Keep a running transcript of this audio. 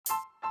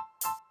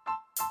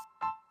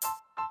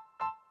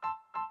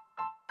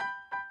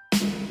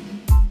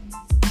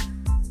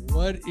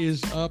What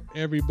is up,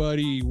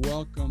 everybody?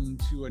 Welcome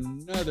to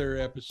another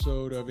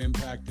episode of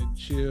Impact and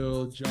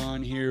Chill.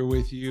 John here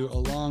with you,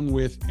 along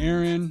with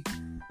Aaron.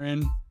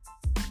 Aaron,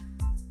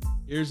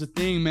 here's the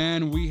thing,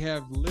 man. We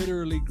have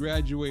literally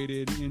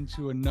graduated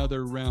into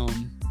another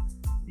realm.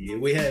 Yeah,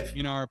 we have.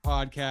 In our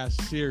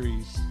podcast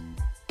series.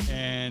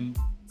 And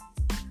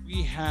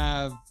we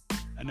have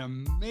an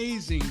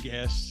amazing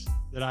guest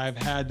that I've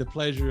had the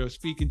pleasure of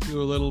speaking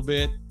to a little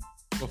bit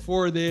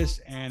before this,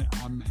 and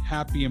I'm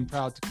happy and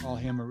proud to call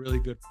him a really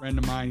good friend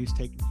of mine. He's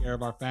taken care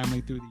of our family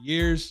through the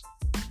years.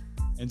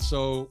 And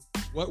so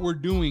what we're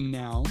doing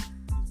now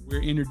is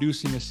we're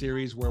introducing a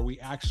series where we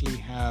actually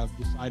have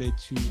decided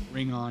to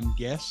bring on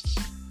guests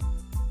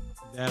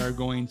that are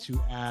going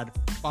to add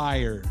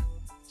fire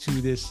to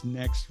this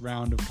next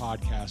round of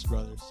podcasts,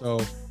 brother.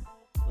 So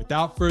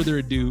without further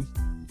ado,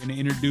 I'm going to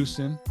introduce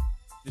him,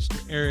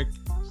 Mr. Eric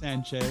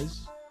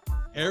Sanchez.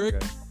 Eric,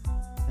 okay.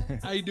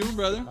 How you doing,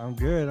 brother? I'm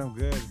good.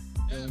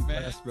 Yeah,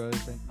 man. Brother.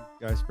 Thank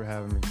you guys for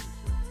having me.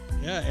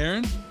 Yeah,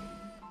 Aaron.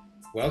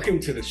 Welcome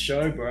to the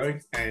show, bro.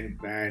 And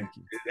man,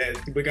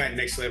 we're going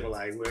next level,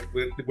 eh?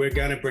 We're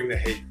going to bring the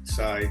heat.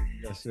 So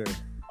yes, sir.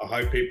 I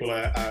hope people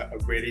are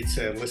ready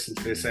to listen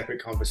to this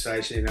epic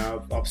conversation. You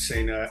know, I've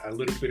seen a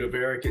little bit of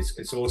Eric.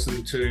 It's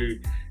awesome to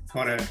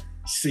kind of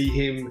see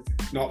him,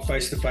 not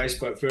face to face,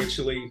 but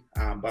virtually.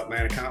 But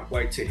man, I can't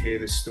wait to hear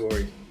the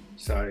story.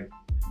 So,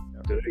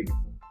 dude,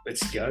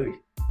 let's go.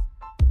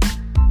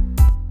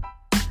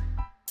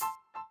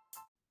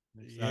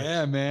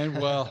 Yeah,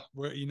 man. Well,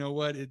 you know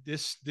what?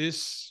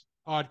 This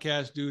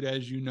podcast, dude,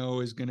 as you know,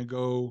 is going to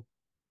go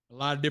a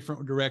lot of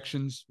different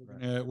directions.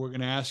 We're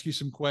gonna ask you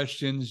some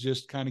questions,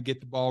 just kind of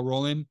get the ball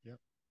rolling,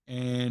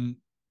 and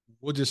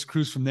we'll just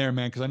cruise from there,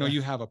 man. Because I know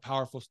you have a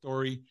powerful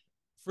story.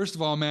 First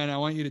of all, man, I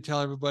want you to tell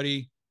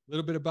everybody a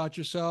little bit about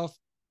yourself.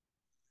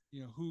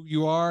 You know who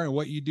you are and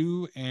what you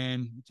do,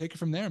 and take it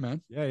from there,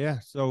 man. Yeah.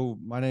 So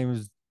my name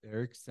is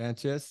Eric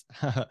Sanchez.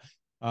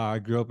 I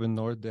grew up in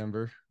North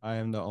Denver. I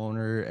am the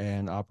owner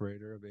and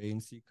operator of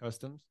A&C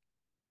Customs.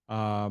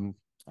 I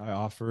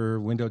offer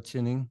window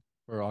tinting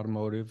for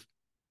automotive,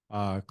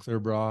 clear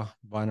bra,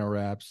 vinyl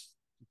wraps,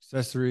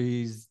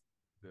 accessories,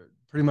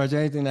 pretty much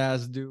anything that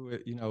has to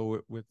do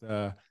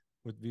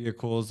with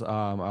vehicles.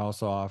 I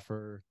also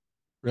offer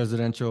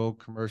residential,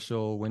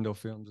 commercial window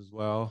films as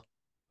well.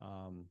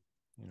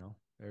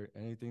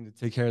 Anything to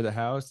take care of the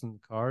house and the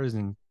cars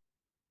and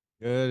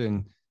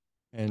good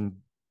and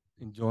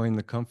enjoying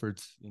the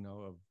comforts,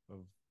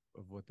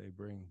 of what they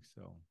bring.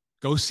 So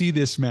go see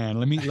this man.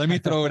 Let me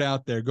throw it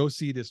out there. Go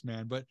see this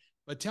man. But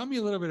tell me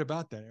a little bit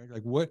about that, Eric.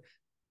 Like what,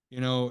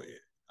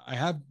 I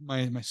have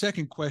my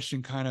second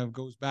question kind of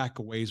goes back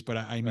a ways, but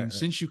I mean,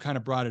 since you kind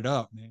of brought it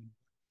up, man,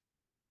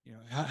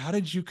 how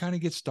did you kind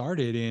of get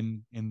started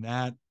in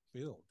that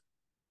field?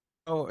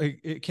 Oh,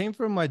 it came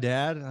from my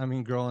dad. I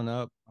mean, growing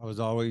up, I was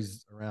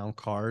always around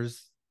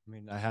cars. I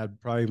mean, I had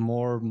probably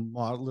more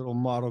little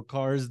model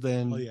cars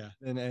than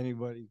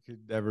anybody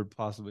could ever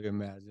possibly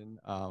imagine.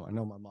 I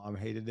know my mom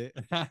hated it.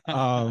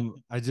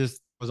 I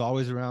just was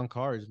always around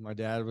cars. My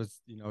dad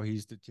was, he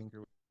used to tinker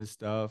with his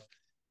stuff,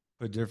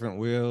 put different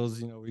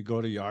wheels. We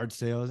go to yard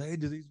sales. Hey,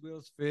 do these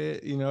wheels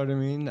fit? You know what I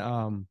mean?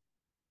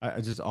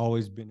 I just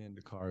always been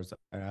into cars.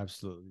 I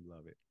absolutely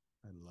love it.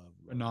 I love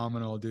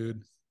phenomenal,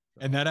 dude.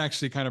 And that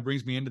actually kind of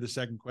brings me into the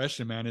second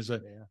question, man,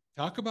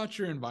 talk about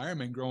your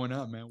environment growing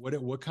up, man.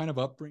 What kind of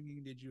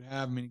upbringing did you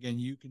have? I mean, again,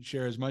 you can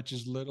share as much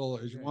as little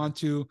as you want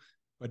to,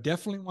 but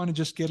definitely want to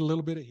just get a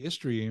little bit of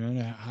history.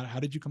 How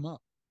did you come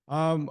up?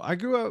 I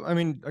grew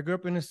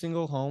up in a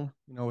single home,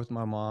 with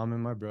my mom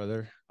and my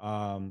brother.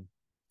 For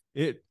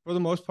the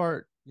most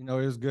part, it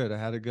was good. I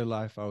had a good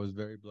life. I was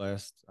very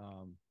blessed.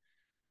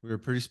 We were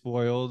pretty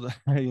spoiled,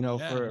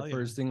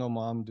 for a single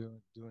mom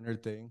doing her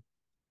thing.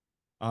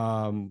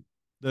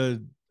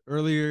 The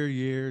earlier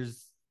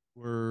years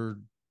were,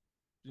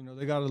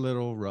 they got a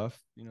little rough.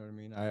 You know what I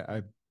mean?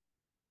 I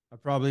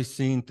probably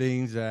seen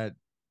things that,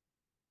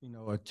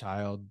 a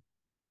child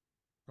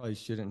probably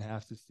shouldn't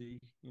have to see.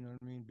 You know what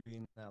I mean?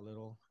 Being that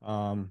little.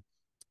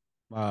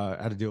 I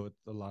had to deal with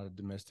a lot of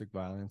domestic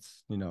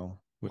violence. With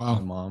my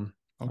mom.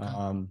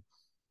 Okay.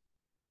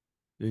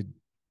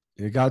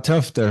 It got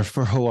tough there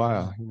for a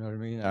while. You know what I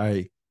mean?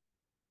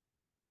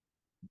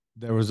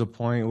 There was a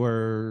point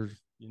where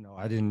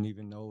I didn't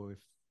even know if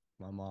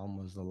my mom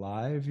was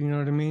alive. You know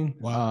what I mean?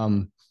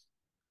 Wow.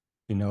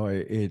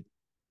 It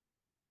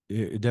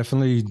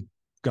definitely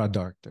got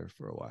dark there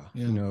for a while.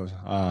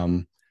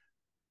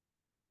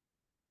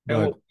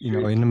 But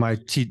into my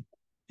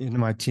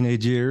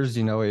teenage years,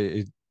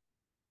 it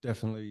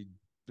definitely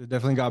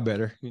got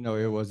better. It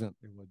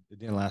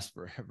didn't last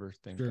forever.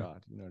 Thank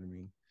God. You know what I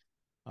mean?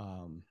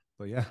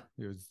 But yeah,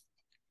 it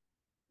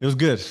was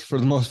good for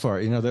the most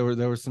part.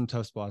 There were some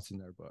tough spots in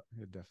there, but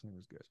it definitely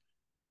was good.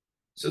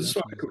 So just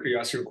want to quickly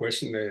ask you a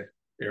question there,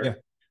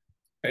 Eric.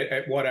 Yeah.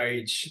 At what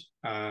age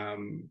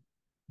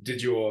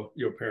did your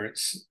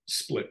parents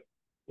split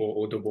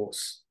or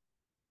divorce?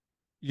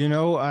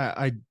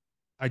 I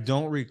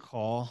don't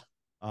recall.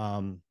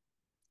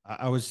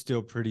 I was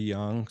still pretty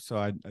young, so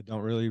I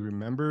don't really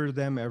remember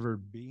them ever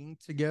being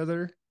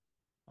together.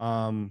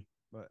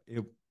 But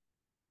it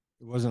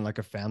wasn't like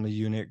a family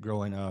unit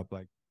growing up.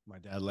 Like my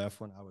dad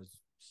left when I was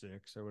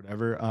 6 or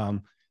whatever.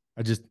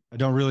 I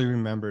don't really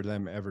remember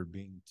them ever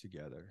being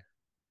together.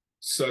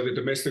 So the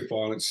domestic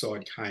violence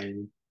side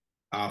came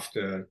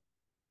after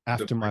the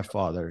After my breakup.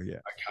 father, yeah.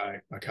 Okay.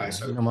 Yeah,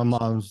 So my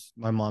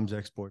mom's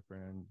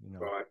ex-boyfriend,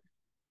 right.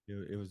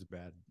 it was a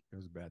bad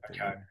thing Okay.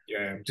 there.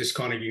 Yeah. Just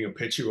kind of getting a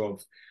picture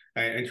of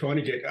and trying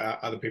to get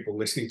other people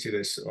listening to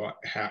this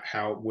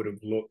how it would have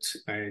looked,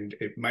 and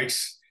it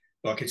makes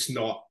like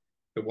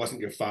it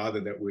wasn't your father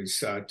that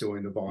was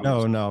doing the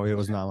violence. No, it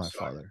was not my So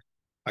father.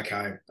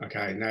 okay,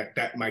 and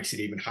that makes it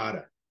even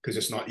harder because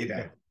it's not your Yeah,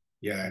 dad.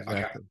 Yeah. Okay.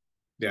 exactly.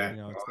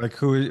 Yeah. It's like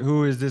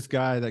who is this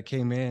guy that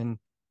came in,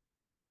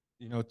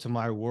 to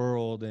my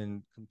world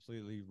and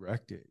completely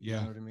wrecked it. You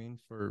Yeah. know what I mean?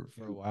 For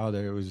a while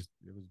there, it was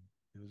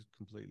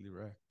completely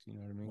wrecked. You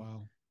know what I mean?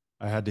 Wow.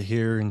 I had to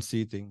hear and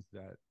see things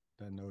that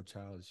no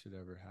child should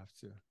ever have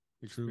to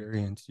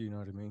experience. You know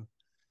what I mean?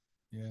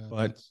 Yeah.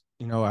 But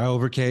I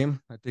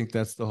overcame. I think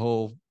that's the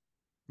whole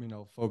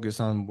focus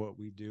on what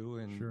we do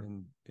and Sure.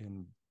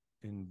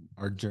 in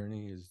our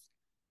journey is,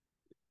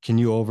 can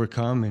you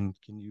overcome and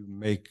can you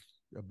make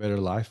a better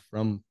life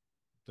from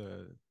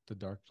the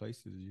dark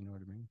places? You know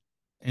what I mean?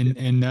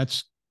 And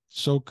that's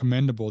so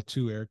commendable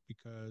too, Eric,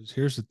 because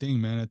here's the thing,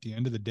 man, at the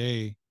end of the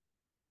day,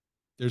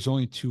 there's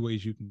only two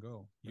ways you can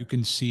go. You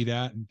can see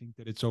that and think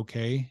that it's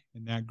okay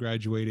and that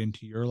graduate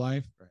into your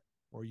life, right,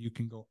 or you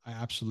can go, I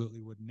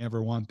absolutely would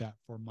never want that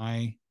for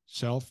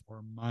myself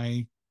or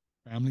my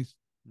family's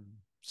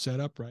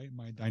setup, right?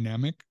 My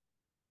dynamic.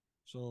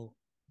 So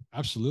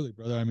absolutely,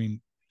 brother. I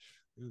mean,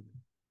 dude,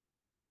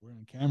 we're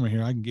on camera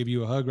here. I can give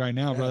you a hug right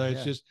now, brother.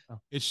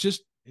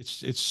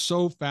 It's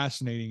so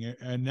fascinating.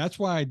 And that's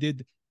why I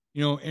did,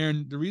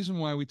 Aaron, the reason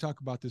why we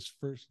talk about this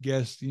first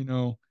guest,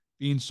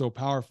 being so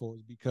powerful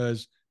is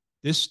because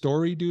this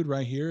story, dude,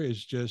 right here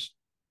is just,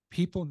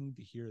 people need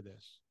to hear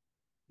this.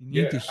 You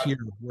need Yeah. to hear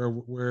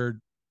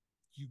where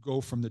you go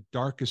from the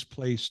darkest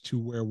place to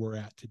where we're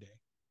at today.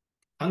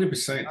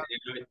 100%.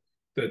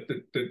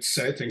 The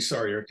sad thing,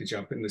 sorry, Eric, to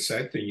jump in. The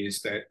sad thing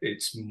is that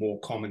it's more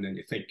common than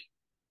you think.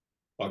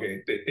 Like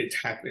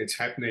it's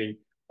happening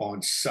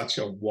on such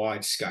a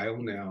wide scale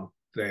now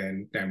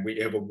than we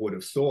ever would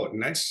have thought.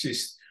 And that's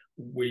just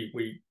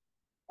we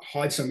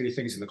hide so many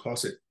things in the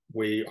closet.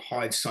 We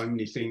hide so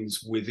many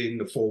things within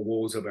the four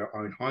walls of our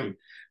own home.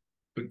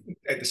 But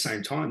at the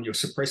same time, you're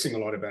suppressing a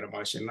lot of that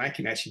emotion. And that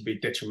can actually be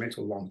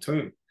detrimental long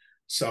term.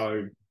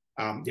 So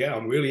yeah,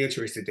 I'm really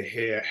interested to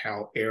hear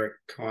how Eric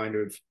kind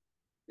of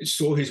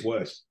saw his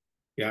worth.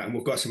 Yeah, and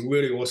we've got some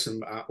really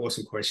awesome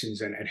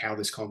questions and how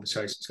this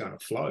conversation is going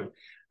to flow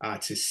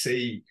to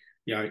see,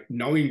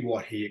 knowing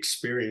what he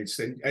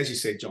experienced. And as you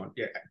said, John,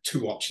 yeah,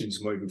 two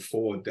options moving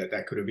forward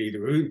that could have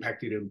either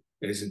impacted him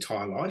his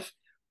entire life,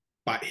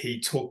 but he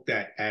took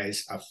that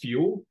as a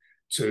fuel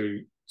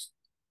to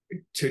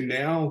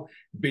now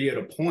be at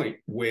a point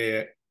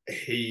where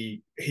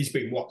he's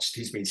been watched,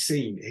 he's been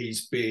seen,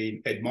 he's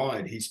been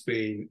admired, he's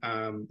been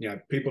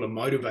people are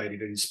motivated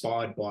and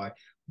inspired by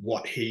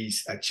what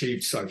he's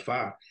achieved so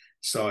far.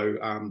 So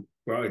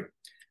bro,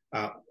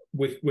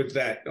 with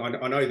that,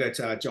 I know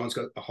that John's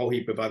got a whole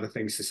heap of other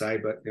things to say,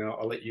 but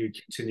I'll let you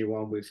continue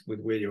on with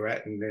where you're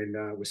at, and then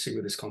we'll see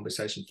where this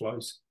conversation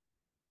flows.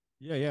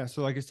 Yeah.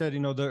 So like I said,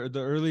 the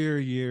earlier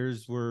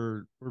years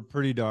were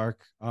pretty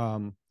dark.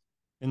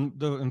 In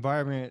the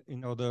environment,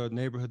 the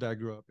neighborhood that I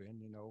grew up in,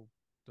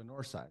 the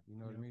north side,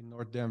 what I mean?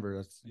 North Denver.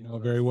 That's,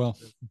 very well.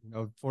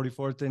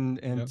 44th and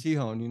yep.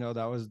 Tejon,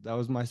 that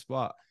was my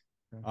spot.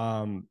 Okay.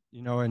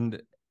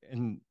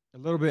 And a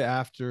little bit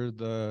after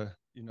the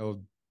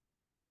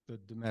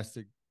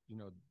domestic,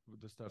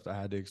 the stuff I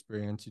had to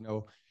experience,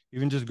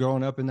 even just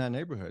growing up in that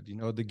neighborhood,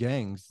 the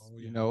gangs,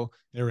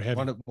 they were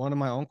heavy. One of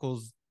my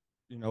uncles,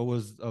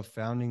 was a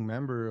founding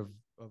member of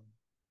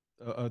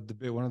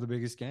one of the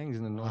biggest gangs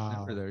in the North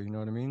Denver there, you know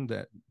what I mean?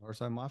 That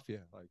Northside Mafia,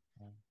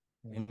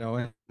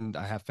 and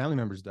I have family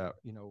members that,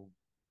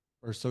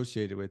 are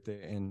associated with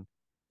it. And,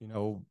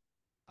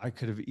 I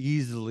could have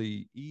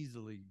easily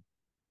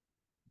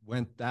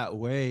went that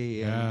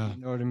way. And,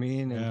 you know what I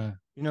mean? And,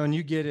 and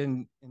you get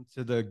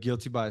into the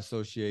guilty by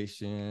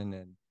association,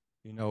 and,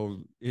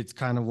 it's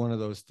kind of one of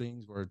those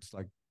things where it's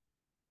like,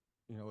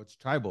 it's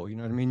tribal, you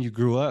know what I mean? You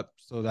grew up,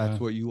 so that's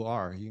what you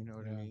are, you know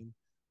what I mean?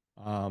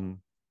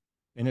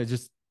 And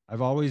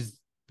I've always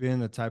been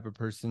the type of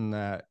person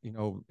that,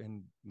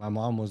 and my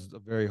mom was a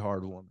very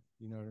hard woman.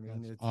 You know what I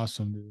mean? It's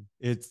awesome,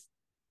 dude.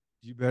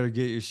 You better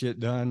get your shit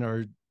done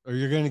or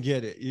you're going to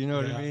get it. You know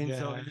what I mean?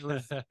 Yeah.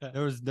 So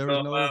there was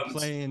no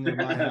playing in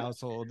my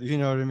household. You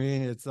know what I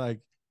mean? It's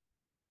like,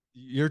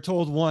 you're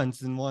told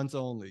once and once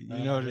only,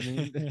 you know what I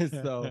mean?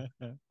 So,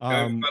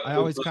 I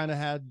always kind of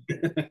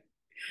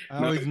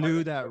I always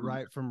knew that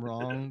right from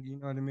wrong. You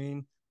know what I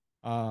mean?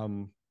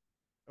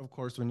 Of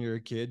course, when you're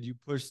a kid, you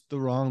push the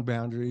wrong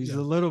boundaries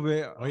a little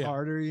bit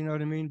harder, you know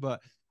what I mean? But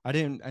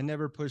I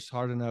never pushed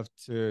hard enough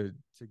to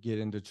get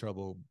into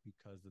trouble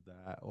because of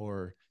that.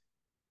 Or,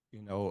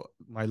 you know,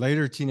 my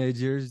later teenage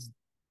years,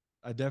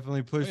 I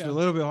definitely pushed a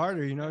little bit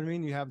harder. You know what I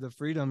mean? You have the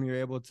freedom. You're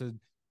able to,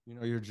 you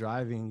know, you're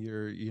driving.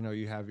 You know,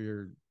 you have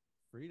your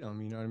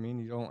freedom. You know what I mean?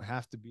 You don't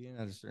have to be in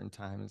at a certain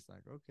time. It's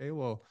like, okay,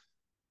 well,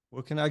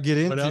 what can I get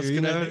into? What else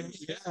you can know? I do?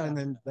 Yeah. And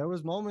then there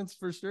was moments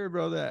for sure,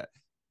 bro, that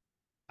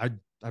I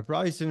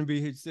probably shouldn't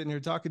be sitting here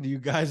talking to you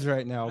guys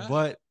right now,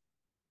 but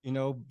you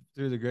know,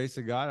 through the grace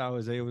of God, I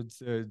was able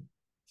to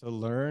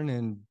learn,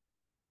 and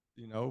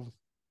you know,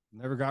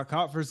 never got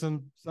caught for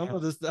some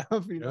of the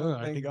stuff. You know,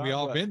 I think God. we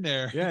all been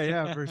there.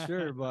 Yeah, for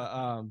sure.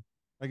 But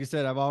like I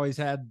said, I've always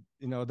had,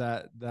 you know,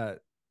 that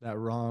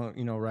wrong,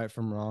 you know, right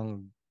from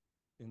wrong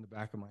in the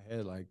back of my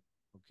head. Like,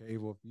 okay,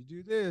 well, if you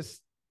do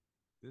this,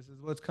 this is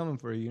what's coming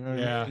for you. You know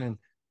what I mean?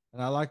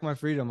 And I like my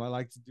freedom. I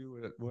like to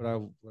do what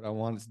I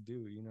wanted to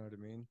do. You know what I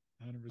mean?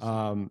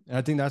 100%. And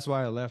I think that's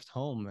why I left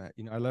home.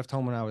 You know, I left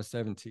home when I was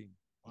 17.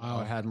 Wow. You know,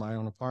 I had my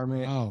own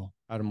apartment. Wow.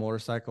 I had a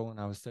motorcycle when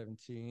I was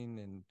 17,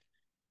 and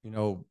you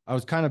know, I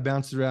was kind of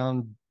bounced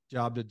around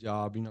job to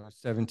job. You know,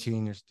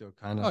 17, you're still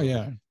kind of,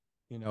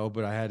 you know,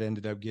 but I had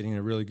ended up getting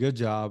a really good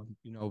job,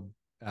 you know,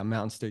 at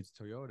Mountain States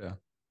Toyota.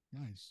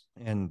 Nice.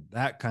 And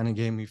that kind of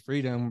gave me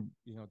freedom,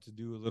 you know, to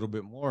do a little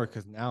bit more,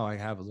 because now I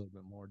have a little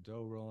bit more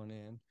dough rolling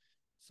in.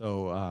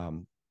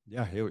 So,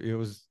 yeah, it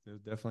was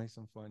definitely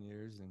some fun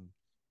years. And,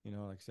 you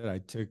know, like I said, I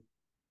took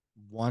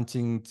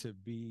wanting to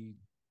be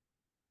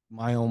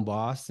my own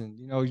boss. And,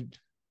 you know,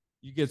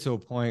 you get to a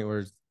point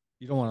where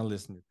you don't want to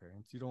listen to your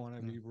parents. You don't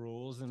want any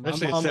rules. And my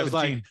mom was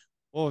like,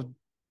 well,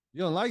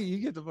 you don't like it, you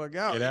get the fuck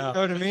out. Get out.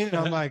 You know what I mean? And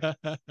I'm like,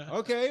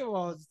 okay,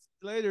 well,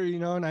 later, you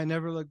know, and I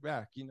never looked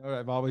back. You know,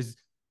 I've always,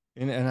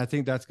 and I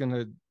think that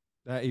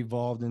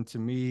evolved into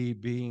me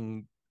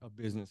being a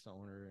business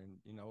owner. And,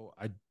 you know,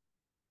 I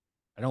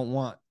don't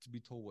want to be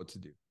told what to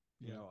do.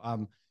 You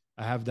know,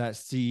 I have that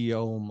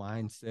CEO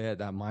mindset,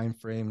 that mind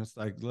frame. It's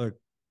like, look,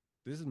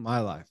 this is my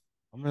life.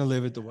 I'm gonna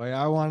live it the way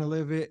I want to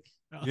live it.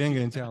 You ain't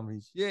gonna tell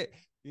me shit.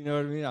 You know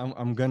what I mean?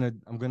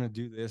 I'm gonna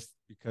do this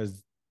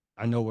because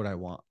I know what I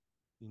want.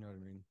 You know what I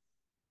mean?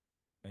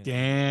 And,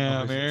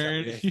 damn,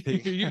 Aaron,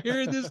 you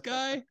hear this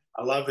guy?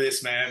 I love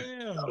this, man.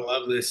 Damn. I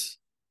love this,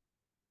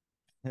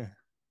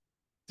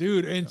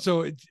 dude. And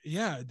so,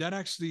 that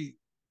actually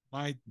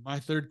my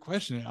third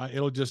question.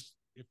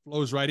 It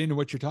flows right into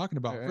what you're talking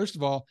about. Right. First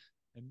of all,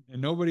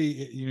 and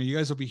nobody, you know, you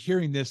guys will be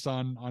hearing this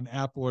on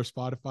Apple or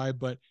Spotify,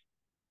 but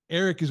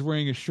Eric is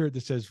wearing a shirt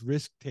that says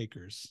risk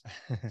takers.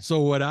 So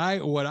what I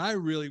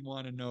really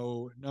want to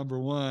know, number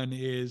one,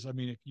 is, I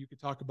mean, if you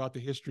could talk about the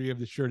history of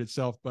the shirt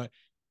itself, but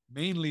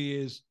mainly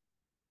is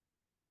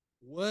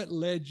what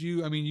led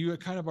you, I mean, you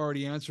kind of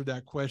already answered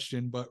that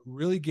question, but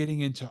really getting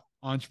into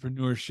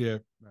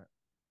entrepreneurship, right.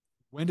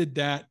 When did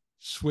that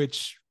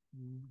switch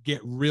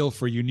get real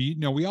for you? You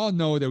know, we all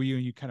know that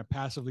you kind of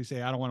passively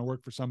say, I don't want to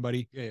work for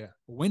somebody. Yeah.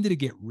 But when did it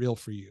get real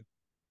for you?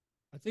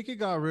 I think it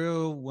got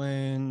real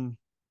when,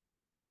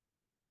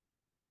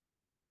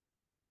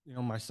 you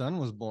know, my son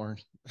was born.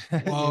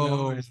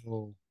 Whoa.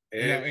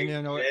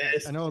 You know,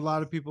 I know a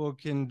lot of people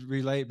can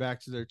relate back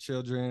to their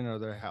children or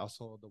their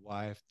household, the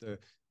wife, the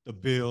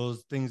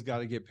bills, things got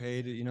to get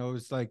paid. You know,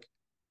 it's like,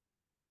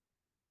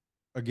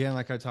 again,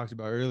 like I talked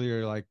about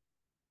earlier, like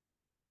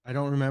I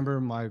don't remember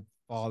my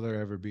father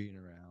ever being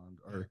around,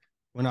 or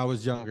when I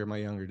was younger, my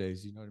younger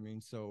days, you know what I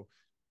mean? So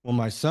when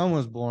my son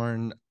was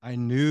born, I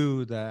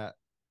knew that,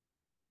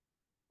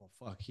 well,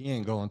 fuck, he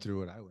ain't going through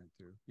what I went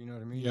through. You know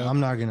what I mean? Yep. I'm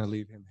not going to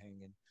leave him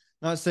hanging.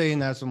 Not saying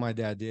that's what my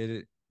dad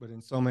did, but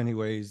in so many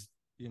ways,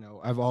 you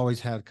know, I've always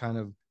had kind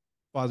of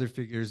father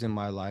figures in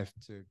my life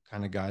to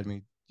kind of guide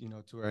me, you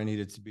know, to where I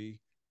needed to be.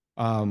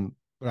 But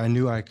I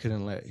knew I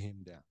couldn't let him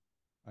down.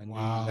 I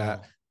knew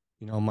that,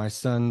 you know, my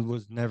son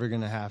was never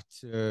going to have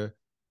to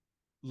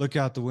look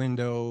out the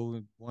window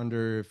and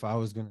wonder if I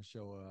was going to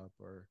show up,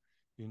 or,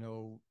 you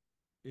know,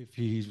 if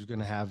he's going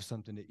to have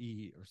something to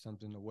eat or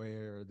something to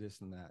wear or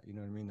this and that. You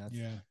know what I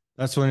mean?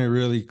 That's when it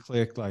really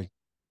clicked. Like,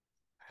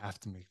 I have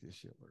to make this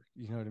shit work.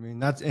 You know what I mean?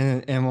 That's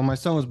and when my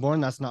son was born,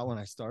 that's not when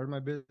I started my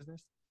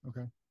business.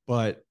 Okay.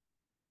 But,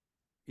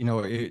 you know,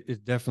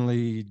 it's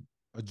definitely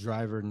a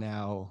driver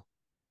now,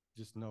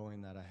 just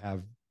knowing that I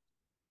have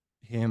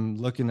him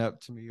looking up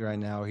to me right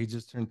now. He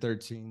just turned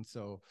 13.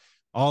 So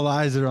all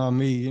eyes are on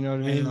me. You know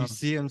what I mean? You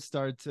see him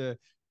start to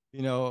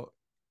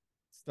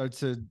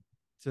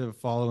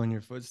follow in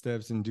your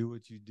footsteps and do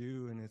what you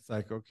do. And it's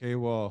like, okay,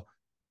 well,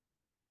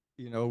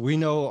 you know, we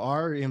know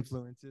our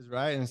influences,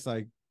 right? And it's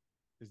like,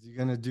 is he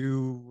going to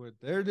do what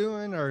they're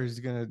doing, or is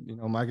he going to, you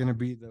know, am I going to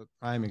be the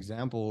prime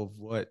example of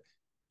what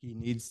he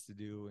needs to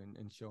do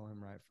and show him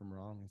right from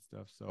wrong and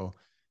stuff? So,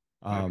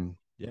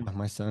 yeah,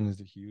 my son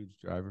is a huge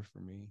driver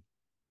for me.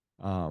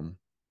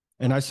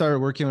 And I started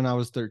working when I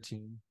was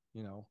 13,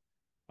 you know,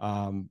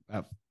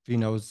 at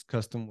Fino's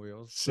Custom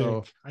Wheels. Sick.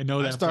 So I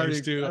know that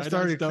place too. I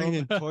started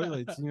cleaning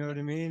toilets, you know what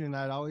I mean? And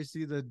I'd always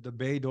see the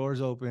bay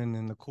doors open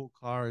and the cool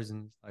cars,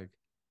 and it's like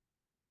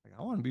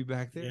I want to be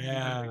back there.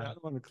 Yeah. I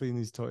don't want to clean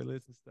these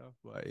toilets and stuff.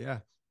 But yeah.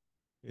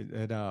 it,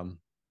 it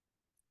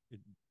it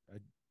I,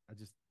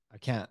 I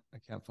can't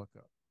fuck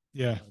up.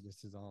 Yeah.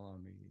 This is all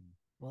on me.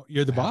 Well,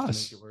 you're the I have to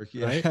boss, make it work.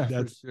 right? Yeah, for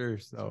That's sure.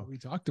 So what we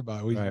talked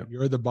about. right.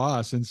 You're the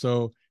boss. And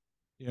so,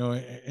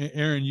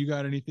 Aaron, you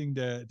got anything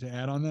to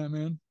add on that,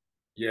 man?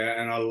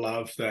 Yeah, and I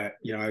love that.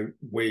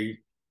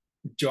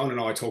 John and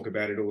I talk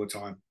about it all the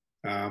time.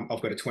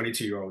 I've got a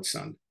 22-year-old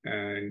son,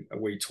 and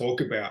we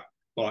talk about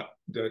like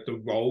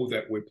the role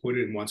that we're put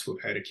in once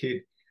we've had a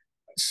kid.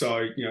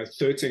 So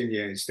 13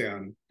 years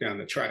down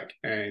the track,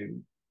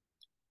 and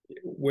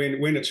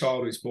when a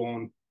child is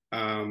born,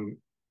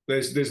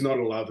 there's not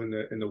a love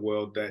in the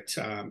world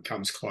that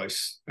comes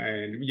close.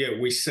 And yeah,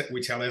 we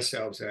tell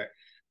ourselves that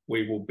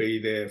we will be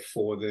there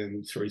for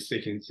them through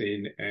thick and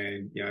thin,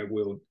 and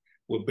we'll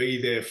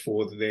be there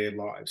for their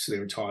lives,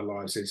 their entire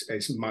lives,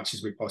 as much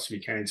as we possibly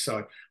can. So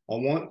I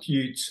want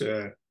you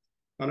to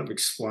kind of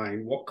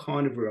explain what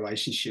kind of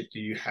relationship do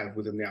you have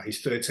with him now?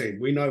 He's 13.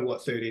 We know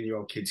what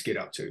 13-year-old kids get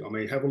up to. I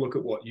mean, have a look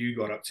at what you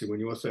got up to when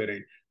you were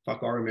 13.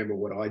 Fuck, I remember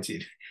what I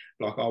did.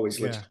 Like I was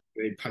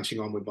literally punching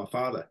on with my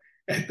father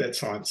at that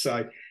time.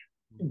 So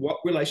what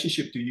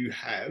relationship do you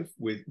have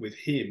with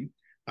him?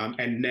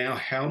 And now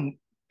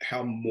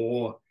how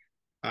more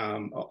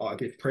I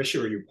guess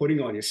pressure are you putting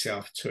on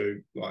yourself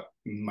to like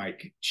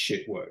make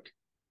shit work?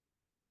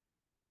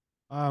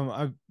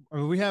 I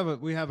mean, we have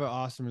an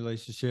awesome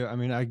relationship. I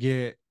mean, I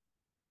get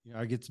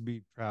to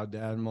be proud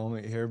dad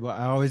moment here, but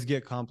I always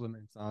get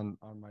compliments on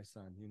my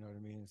son. You know what I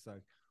mean? It's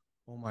like,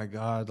 oh my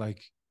God,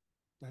 like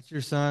that's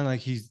your son. Like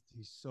he's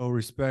so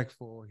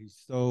respectful.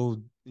 He's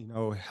so,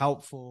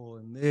 helpful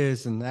and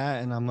this and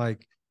that. And I'm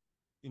like,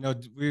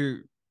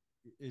 it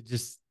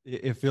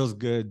feels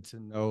good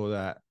to know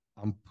that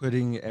I'm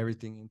putting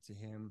everything into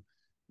him.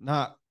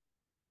 Not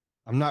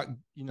I'm not,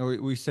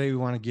 we say we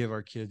want to give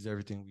our kids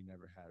everything we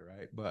never had,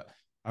 right? But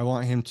I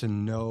want him to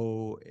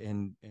know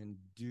and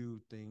do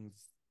things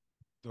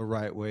the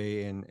right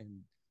way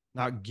and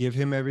not give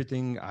him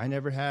everything I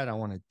never had. I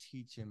want to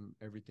teach him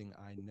everything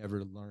I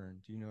never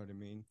learned. You know what I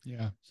mean?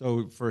 Yeah.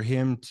 So for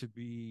him to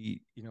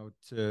be,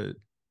 to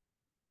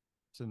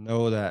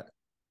know that,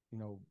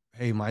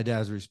 hey, my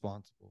dad's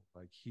responsible.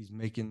 Like he's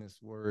making this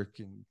work,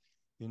 and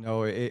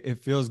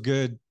it feels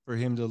good for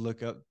him to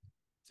look up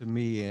to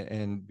me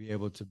and be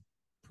able to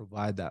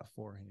provide that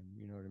for him.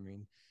 You know what I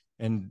mean?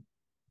 And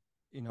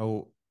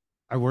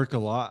I work a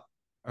lot.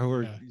 I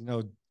work,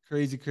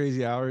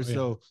 crazy hours. Oh, yeah.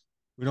 So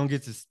we don't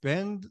get to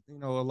spend,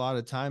 a lot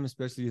of time,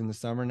 especially in the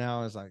summer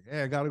now. It's like,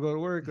 hey, I got to go to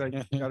work. Like,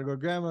 got to go to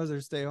grandma's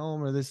or stay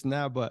home or this and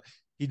that. But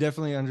he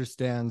definitely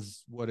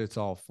understands what it's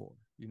all for.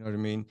 You know what I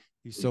mean?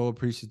 He's so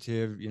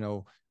appreciative.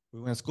 We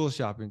went school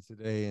shopping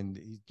today and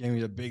he gave me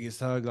the biggest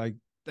hug. Like,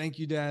 thank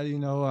you, Dad.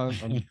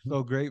 I'm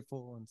so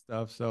grateful and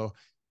stuff. So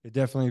it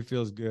definitely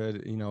feels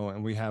good,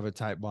 and we have a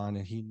tight bond,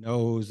 and he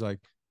knows like,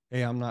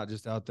 hey, I'm not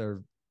just out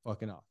there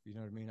fucking off. You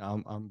know what I mean?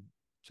 I'm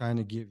trying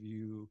to give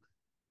you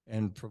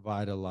and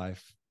provide a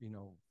life,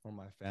 for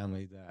my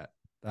family that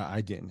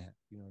I didn't have.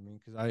 You know what I mean?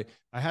 Because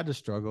I had to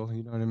struggle.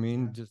 You know what I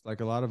mean? Yeah. Just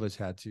like a lot of us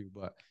had to.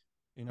 But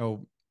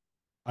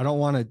I don't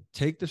want to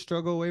take the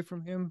struggle away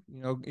from him.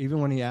 Even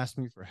when he asked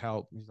me for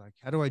help, he's like,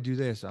 "How do I do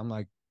this?" I'm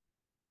like,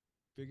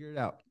 "Figure it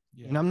out."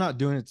 Yeah. And I'm not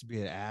doing it to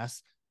be an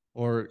ass,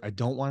 or I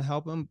don't want to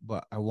help him,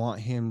 but I want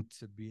him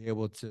to be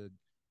able to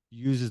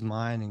use his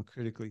mind and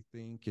critically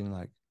think and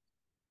like,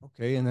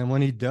 okay. And then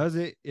when he does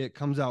it, it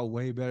comes out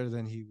way better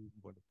than he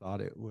would have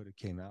thought it would have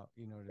came out.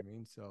 You know what I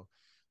mean? So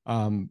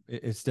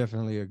it's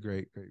definitely a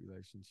great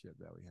relationship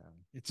that we have.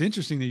 It's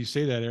interesting that you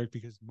say that, Eric,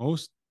 because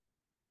most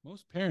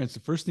parents, the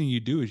first thing you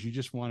do is you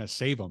just want to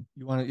save them.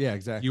 You want to, yeah,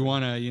 exactly. You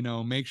want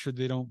to, make sure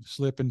they don't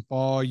slip and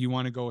fall. You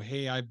want to go,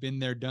 hey, I've been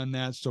there, done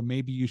that. So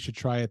maybe you should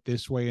try it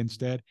this way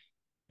instead.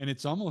 And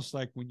it's almost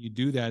like when you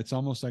do that, it's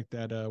almost like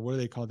that, what do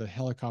they call the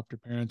helicopter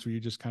parents, where you're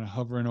just kind of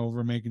hovering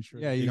over, making sure.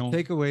 Yeah, you don't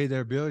take away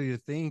their ability to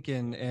think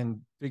and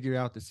figure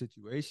out the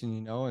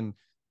situation, and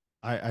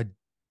I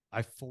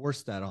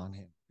forced that on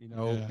him,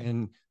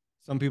 and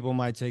some people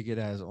might take it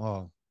as,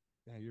 oh,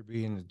 yeah, you're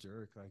being a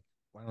jerk. Like,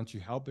 why don't you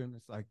help him?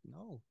 It's like,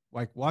 no,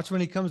 like, watch when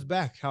he comes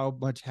back, how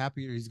much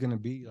happier he's going to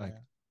be. Like,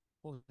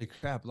 holy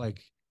crap.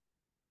 Like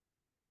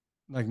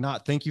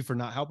not thank you for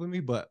not helping me,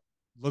 but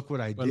look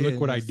what I did. Look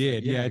what I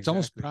did. Yeah, it's exactly.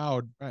 Almost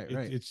proud. Right.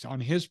 It's on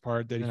his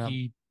part that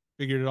he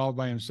figured it all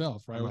by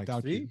himself, right?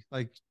 Without you.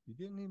 Like, you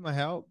didn't need my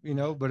help,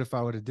 but if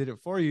I would have did it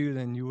for you,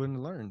 then you wouldn't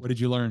have learned. What did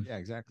you learn? Yeah,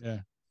 exactly. Yeah.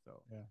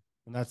 So, yeah.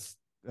 And that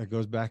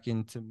goes back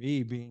into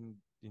me being,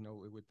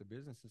 with the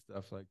business and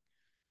stuff. Like,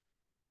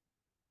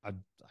 I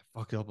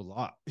fucked up a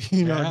lot,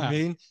 you know what I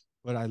mean?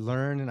 But I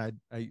learned, and I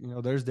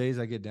there's days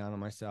I get down on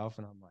myself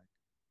and I'm like,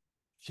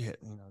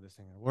 shit, this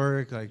ain't gonna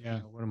work. Like,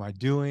 what am I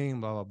doing?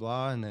 Blah, blah,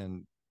 blah. And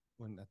then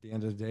when at the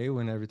end of the day,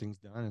 when everything's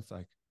done, it's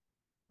like,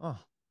 oh,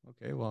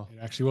 okay, well, it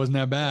actually wasn't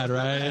that bad,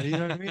 right? You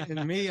know what I mean?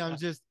 And me,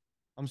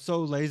 I'm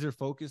so laser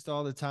focused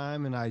all the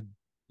time. And I,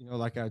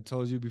 like I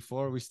told you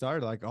before we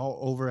started, like,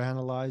 I'll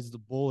overanalyze the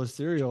bowl of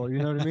cereal, you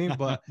know what I mean?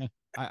 But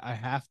I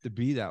have to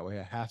be that way.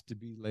 I have to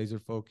be laser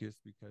focused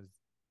because,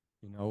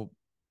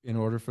 in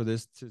order for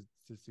this to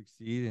to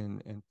succeed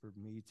and for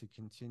me to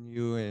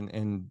continue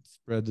and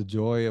spread the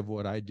joy of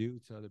what I do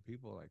to other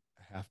people, like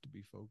I have to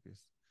be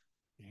focused.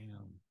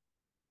 Damn.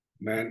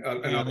 Man.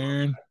 Damn,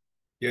 Aaron.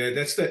 Yeah,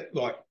 that's that,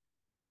 like,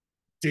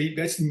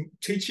 that's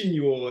teaching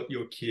your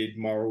kid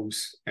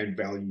morals and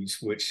values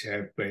which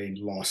have been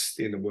lost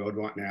in the world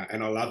right now,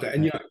 and I love that.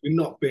 And you know,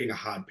 you're not being a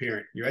hard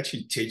parent, you're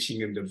actually teaching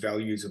them the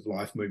values of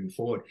life moving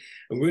forward.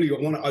 And really, I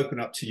want to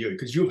open up to you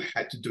because you've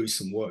had to do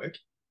some work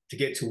to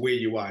get to where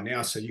you are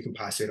now, so you can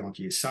pass that on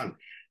to your son.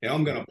 Now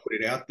I'm going to put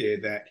it out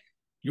there that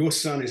your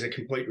son is a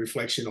complete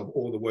reflection of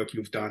all the work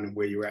you've done and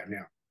where you're at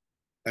now,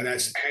 and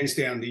that's hands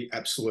down the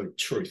absolute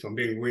truth. I'm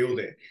being real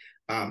there.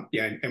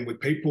 Yeah, and with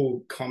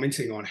people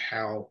commenting on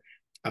how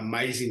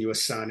amazing your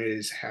son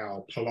is,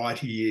 how polite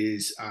he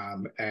is,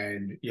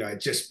 and you know,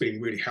 just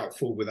being really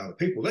helpful with other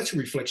people. That's a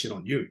reflection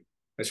on you.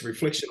 That's a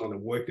reflection on the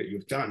work that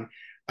you've done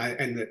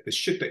and the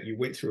shit that you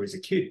went through as a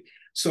kid.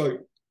 So,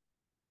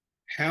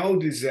 how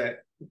does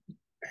that?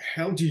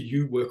 How do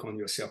you work on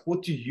yourself?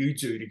 What do you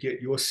do to get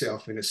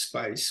yourself in a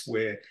space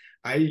where,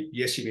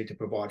 yes, you need to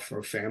provide for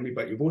a family,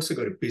 but you've also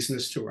got a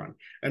business to run,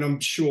 and I'm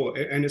sure,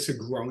 and it's a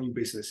growing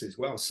business as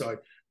well. So,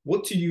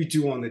 what do you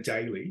do on the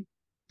daily?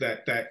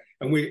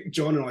 And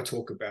John and I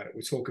talk about it.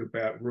 We talk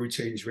about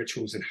routines,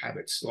 rituals, and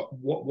habits. Like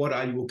what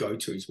are your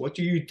go-tos? What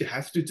do you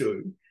have to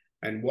do,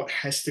 and what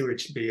has to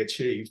be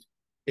achieved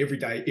every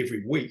day,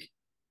 every week,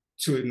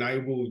 to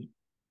enable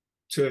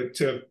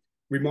to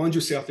remind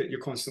yourself that you're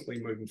constantly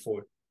moving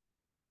forward?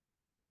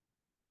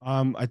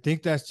 I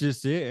think that's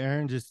just it,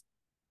 Aaron. Just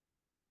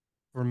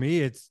for me,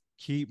 it's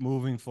keep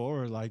moving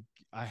forward. Like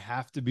I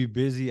have to be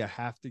busy. I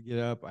have to get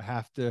up. I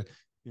have to,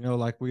 you know,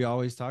 like we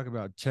always talk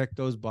about, check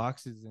those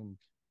boxes and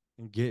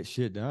get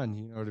shit done.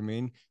 You know what I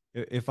mean?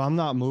 If I'm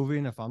not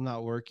moving, if I'm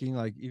not working,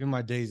 like even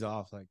my days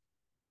off, like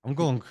I'm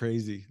going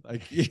crazy.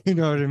 Like, you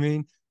know what I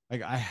mean?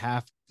 Like I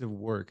have to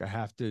work.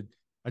 I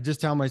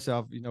just tell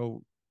myself, you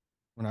know,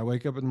 when I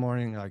wake up in the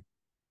morning, like,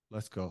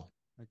 let's go.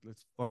 Like,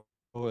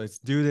 let's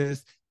do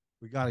this.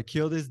 We got to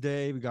kill this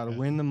day. We got to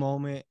win the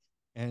moment,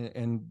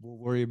 and we'll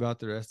worry about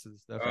the rest of the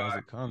stuff as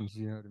it comes.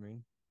 You know what I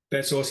mean?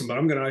 That's awesome. But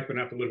I'm going to open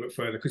up a little bit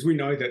further because we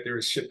know that there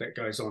is shit that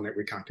goes on that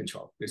we can't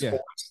control.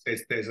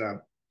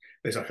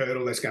 There's a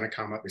hurdle that's going to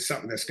come up. There's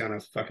something that's going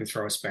to fucking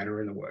throw a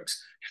spanner in the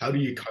works. How do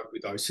you cope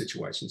with those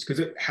situations? Because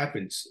it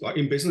happens. Like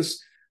in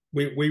business,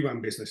 we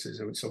run businesses,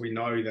 and so we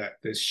know that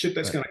there's shit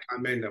that's going to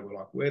come in that we're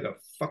like, where the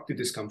fuck did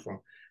this come from?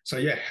 So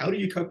yeah, how do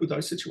you cope with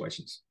those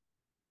situations?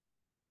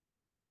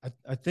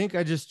 I think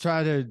I just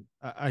try to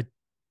I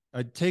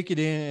take it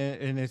in,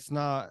 and it's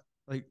not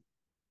like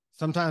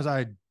sometimes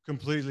I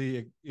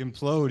completely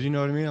implode. You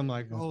know what I mean? I'm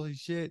like, holy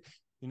shit,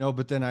 you know.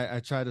 But then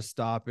I try to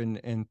stop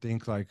and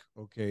think like,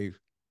 okay,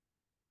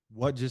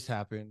 what just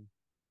happened?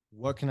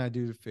 What can I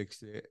do to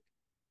fix it?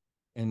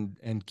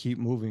 And keep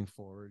moving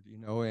forward, you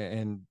know,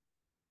 and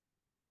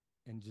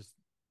just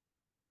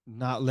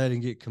not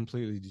letting it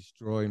completely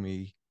destroy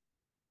me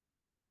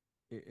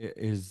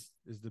is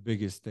the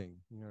biggest thing.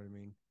 You know what I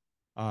mean?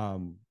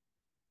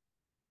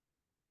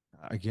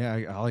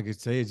 Again, all I could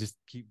say is just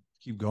keep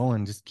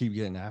going, just keep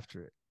getting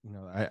after it. You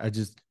know,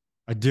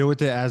 I deal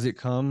with it as it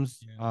comes.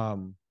 Yeah,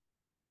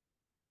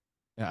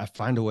 I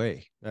find a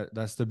way.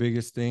 That's the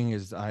biggest thing,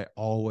 is I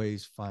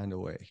always find a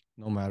way,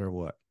 no matter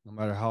what, no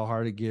matter how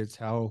hard it gets,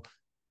 how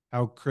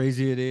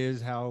crazy it is,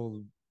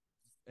 how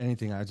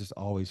anything, I just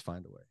always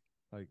find a way.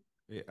 Like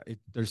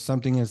there's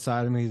something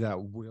inside of me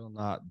that will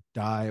not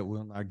die. It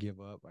will not give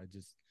up.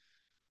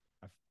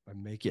 I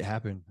make it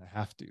happen. I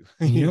have to.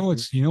 You know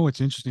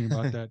what's interesting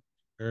about that,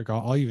 Eric?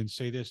 I'll even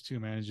say this too,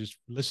 man. Is just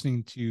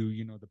listening to,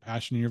 you know, the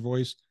passion in your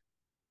voice.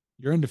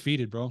 You're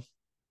undefeated, bro.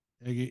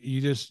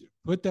 You just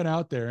put that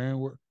out there,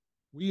 and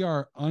we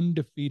are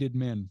undefeated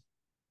men,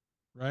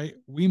 right?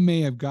 We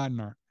may have gotten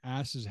our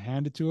asses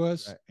handed to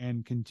us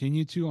and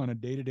continue to on a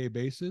day-to-day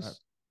basis,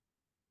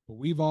 but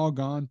we've all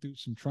gone through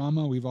some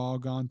trauma. We've all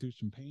gone through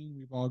some pain.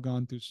 We've all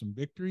gone through some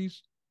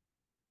victories,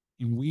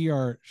 and we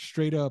are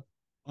straight up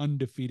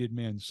undefeated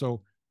men.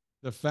 So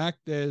the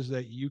fact is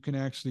that you can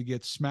actually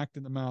get smacked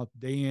in the mouth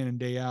day in and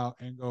day out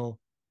and go,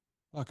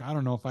 fuck, I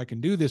don't know if I can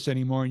do this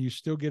anymore, and you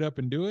still get up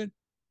and do it.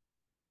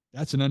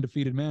 That's an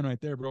undefeated man right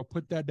there, bro.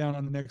 Put that down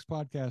on the next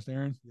podcast,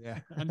 Aaron. Yeah.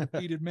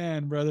 Undefeated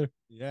man, brother.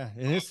 Yeah.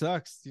 And it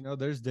sucks. You know,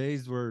 there's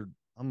days where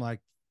I'm like,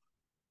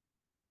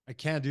 I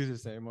can't do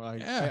this anymore.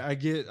 I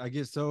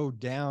get so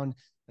down,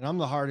 and I'm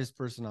the hardest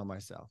person on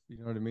myself. You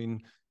know what I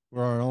mean?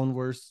 We're our own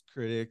worst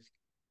critic.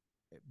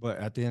 But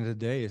at the end of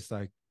the day, it's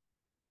like,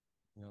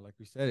 you know, like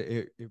we said,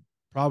 it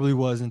probably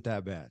wasn't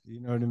that bad.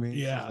 You know what I mean?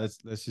 Yeah. So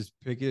let's just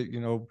pick it, you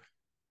know,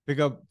 pick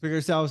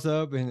ourselves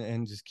up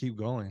and just keep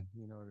going.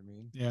 You know what I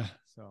mean? Yeah.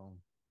 So,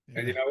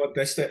 and you know what?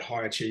 That's that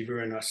high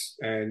achiever in us.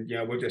 And, you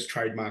know, we've just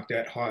trademarked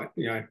that high,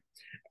 you know,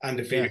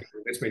 undefeated.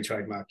 Yeah. That's been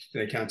trademarked.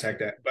 They can't take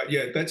that. But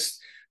yeah, that's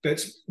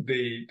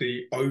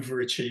the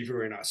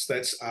overachiever in us.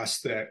 That's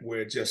us, that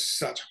we're just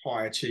such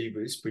high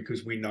achievers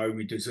because we know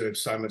we deserve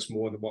so much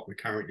more than what we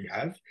currently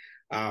have.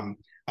 I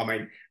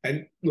mean,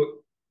 and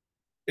look,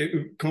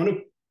 it kind of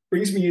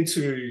brings me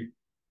into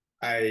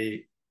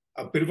a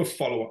a bit of a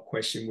follow-up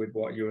question with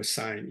what you were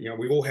saying. You know,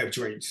 we all have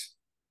dreams.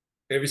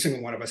 Every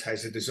single one of us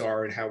has a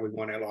desire in how we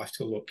want our life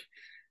to look.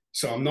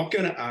 So I'm not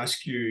going to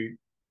ask you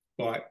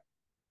like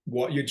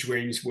what your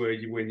dreams were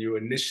when you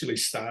initially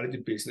started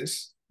your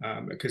business,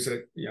 because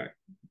you know,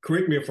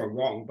 correct me if I'm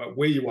wrong, but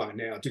where you are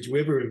now, did you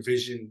ever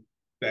envision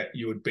that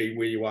you would be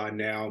where you are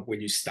now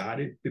when you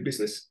started the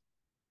business?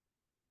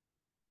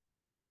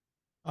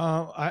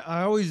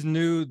 I always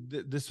knew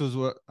that this was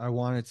what I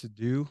wanted to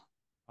do.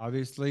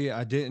 Obviously,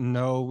 I didn't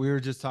know. We were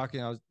just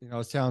talking. I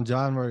was telling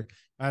John where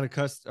I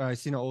had I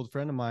seen an old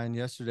friend of mine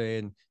yesterday,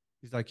 and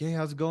he's like, "Hey,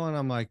 how's it going?"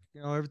 I'm like,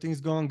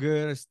 everything's going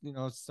good.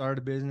 Started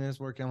a business,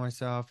 working on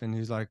myself, and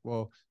he's like,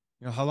 "Well,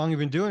 how long you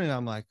been doing it?"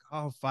 I'm like,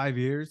 "Oh, 5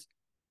 years."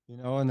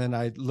 And then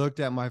I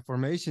looked at my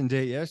formation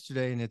date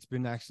yesterday, and it's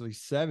been actually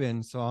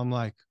 7. So I'm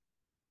like,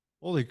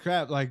 holy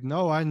crap, like,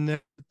 no, I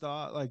never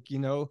thought, like,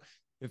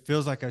 it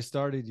feels like I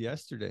started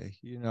yesterday.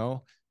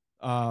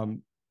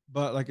 um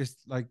but like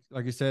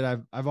I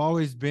said, I've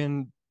always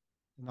been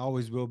and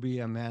always will be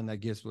a man that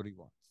gets what he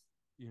wants.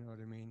 You know what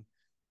I mean?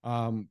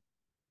 um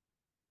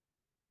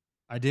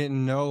I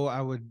didn't know I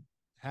would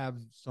have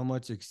so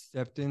much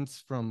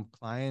acceptance from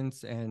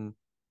clients, and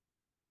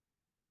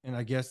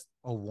I guess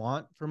a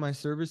want for my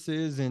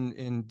services,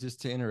 and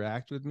just to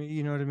interact with me.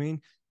 You know what I mean?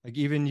 Like,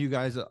 even you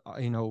guys,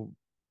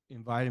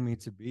 invited me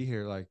to be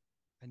here. Like,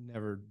 I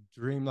never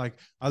dreamed. Like,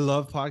 I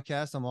love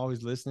podcasts. I'm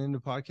always listening to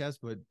podcasts,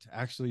 but to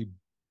actually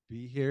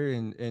be here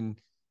and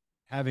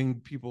having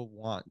people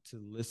want to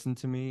listen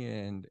to me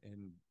and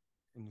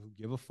who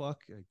give a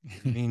fuck,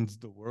 like, means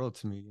the world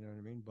to me. You know what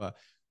I mean? But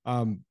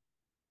um,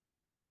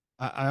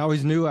 I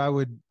always knew I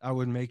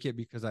would make it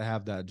because I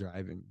have that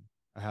drive in me.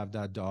 I have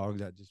that dog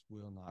that just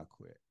will not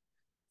quit.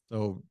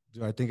 So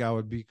do I think I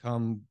would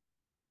become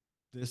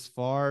this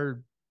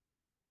far?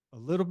 A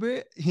little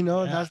bit, and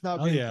Yeah. that's not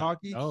Oh being yeah.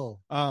 cocky. Oh,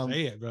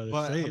 say it, brother.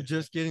 But Say I'm it.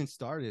 just getting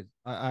started.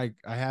 I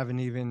haven't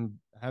even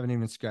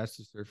scratched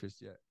the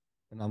surface yet.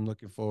 And I'm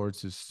looking forward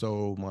to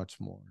so much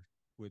more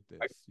with this.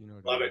 I You know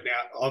what I love mean? it.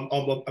 Now,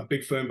 I'm a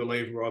big firm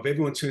believer of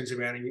everyone turns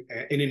around in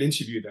an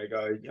interview, they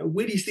go,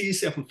 where do you see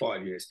yourself in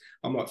 5 years?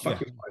 I'm like,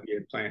 fuck Yeah. your 5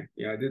 year plan.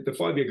 The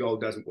 5 year goal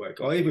doesn't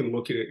work. I even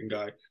look at it and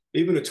go,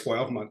 even a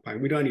 12-month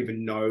plan, we don't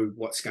even know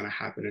what's going to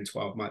happen in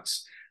 12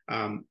 months,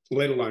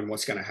 let alone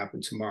what's going to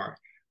happen tomorrow.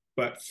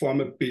 But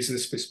from a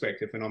business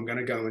perspective, and I'm going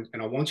to go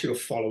and I want you to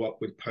follow up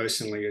with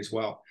personally as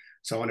well.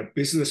 So on a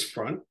business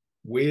front,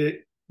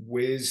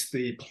 where's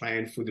the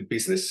plan for the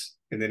business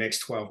in the next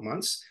 12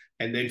 months?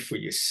 And then for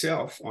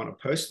yourself on a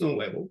personal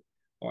level,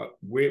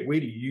 where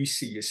do you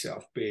see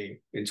yourself being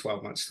in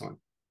 12 months' time?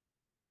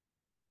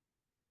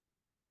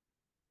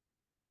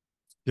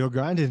 Still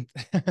grinding.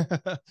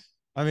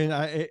 I mean,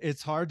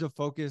 it's hard to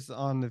focus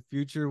on the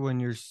future when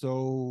you're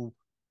so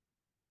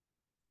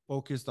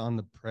focused on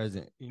the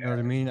present. You know what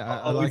I mean?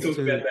 I We like talk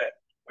about to, that.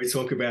 We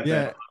talk about that. I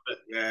yeah, love it.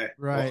 Yeah.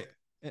 right.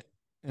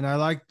 And I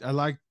like,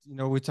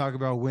 we talk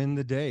about win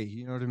the day.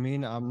 You know what I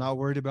mean? I'm not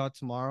worried about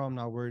tomorrow. I'm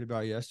not worried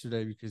about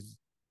yesterday because,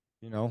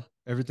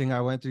 everything I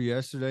went through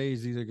yesterday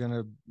is either going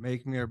to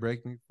make me or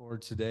break me for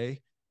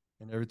today.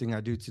 And everything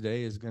I do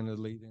today is going to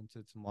lead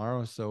into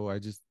tomorrow. So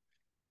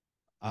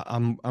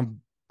I'm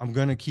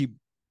going to keep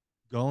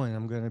going.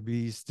 I'm going to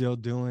be still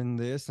doing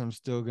this. I'm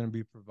still going to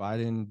be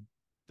providing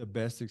the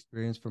best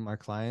experience for my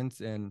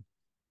clients. And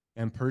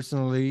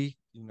personally,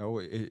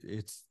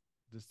 it's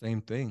the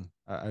same thing.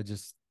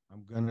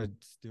 I'm gonna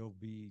still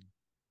be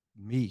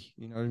me.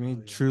 You know what I mean?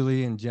 Oh, yeah.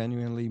 Truly and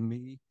genuinely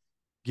me,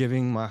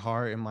 giving my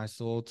heart and my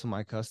soul to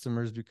my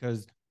customers,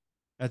 because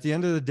at the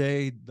end of the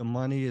day, the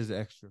money is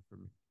extra for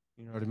me.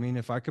 You know what I mean?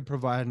 If I could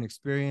provide an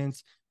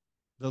experience,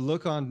 the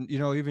look on,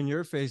 even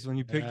your face when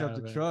you picked up Yeah,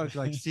 the man. truck,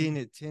 like seeing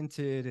it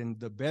tinted and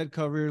the bed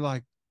cover,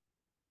 like,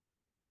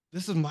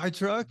 this is my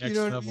truck. You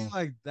know Next what I mean? level.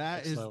 Like, that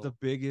Next is the level.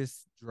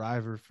 biggest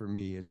driver for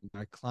me and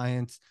my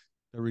clients,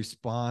 the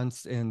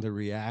response and the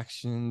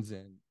reactions,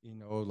 and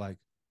like,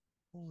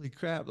 holy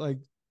crap, like,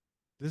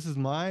 this is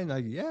mine.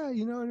 Like, yeah,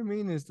 you know what I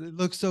mean? It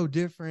looks so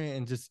different,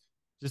 and just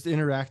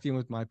interacting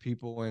with my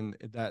people, and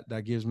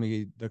that gives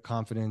me the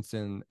confidence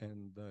and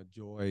the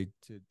joy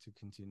to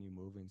continue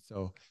moving.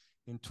 So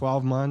in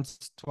 12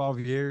 months, 12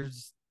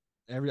 years,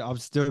 I'm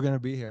still gonna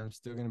be here. I'm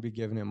still gonna be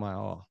giving it my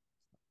all.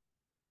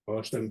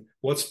 Awesome.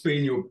 What's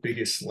been your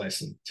biggest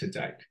lesson to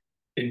date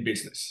in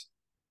business?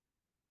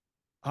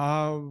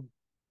 Um,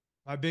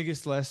 my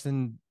biggest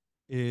lesson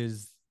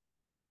is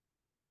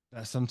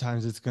that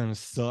sometimes it's gonna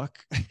suck.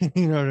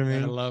 You know what I Yeah, I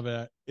mean? love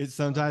that. It's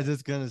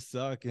gonna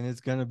suck and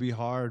it's gonna be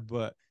hard,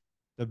 but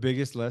the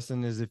biggest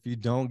lesson is if you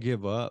don't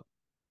give up,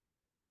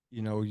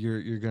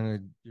 you're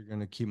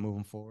gonna keep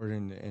moving forward,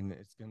 and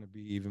it's gonna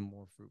be even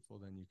more fruitful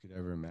than you could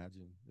ever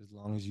imagine as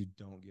long as you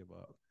don't give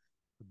up.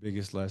 The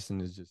biggest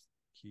lesson is just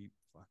keep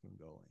fucking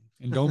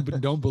And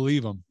going. don't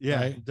believe them, Yeah,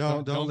 right?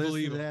 don't Don't listen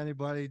believe to them.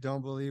 anybody.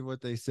 Don't believe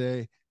what they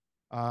say.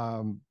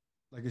 Um,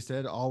 like I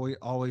said,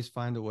 always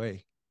find a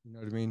way. You know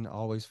what I mean?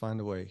 Always find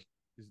a way.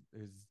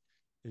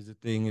 Is the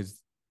thing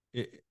is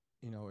it?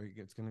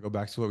 It's gonna go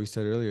back to what we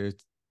said earlier.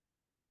 It's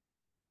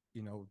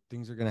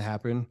things are gonna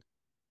happen.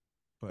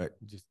 but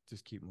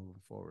just keep moving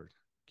forward.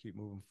 Keep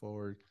moving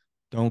forward.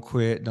 Don't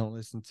quit. Don't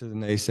listen to the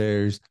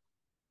naysayers.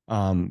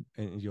 And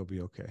you'll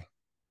be okay.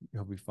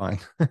 You'll be fine.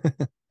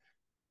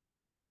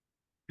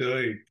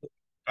 Dude,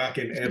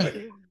 fucking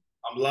epic.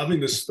 I'm loving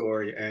the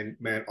story, and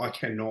man, I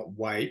cannot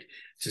wait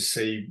to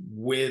see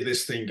where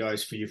this thing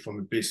goes for you from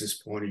a business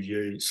point of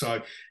view.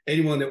 So,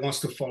 anyone that wants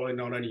to follow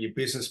not only your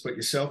business but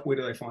yourself, where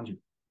do they find you?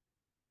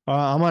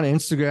 I'm on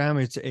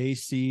Instagram. It's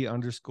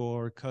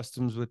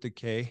AC_customs with the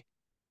K.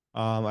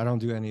 I don't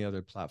do any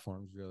other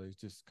platforms really.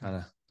 Just kind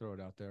of throw it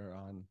out there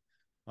on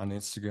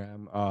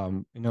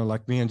Instagram. You know,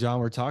 like me and John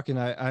were talking,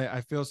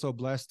 I feel so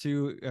blessed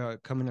too,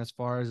 coming as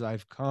far as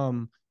I've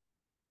come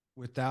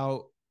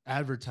without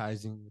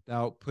advertising,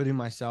 without putting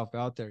myself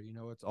out there. You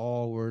know, it's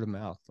all word of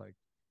mouth. Like,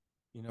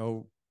 you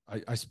know,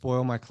 I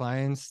spoil my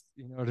clients,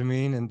 you know what I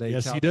mean? And they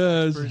yes, tell he the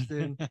does. next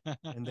person,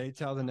 and they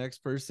tell the next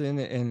person.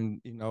 And,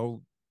 you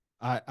know,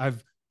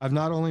 I've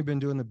not only been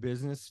doing the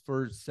business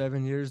for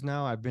 7 years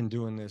now, I've been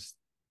doing this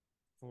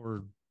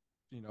for,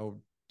 you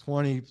know,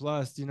 20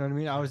 plus, you know what I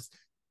mean?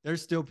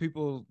 There's still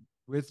people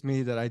with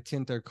me that I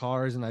tint their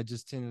cars, and I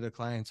just tinted a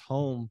client's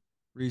home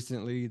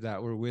recently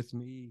that were with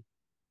me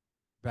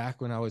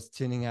back when I was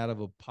tinting out of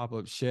a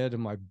pop-up shed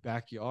in my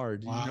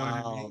backyard. Wow. You know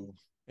what I mean?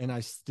 And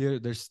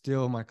they're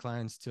still my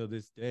clients till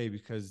this day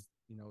because,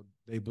 you know,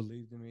 they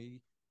believed in me.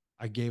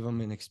 I gave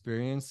them an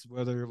experience,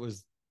 whether it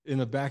was in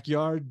the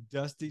backyard,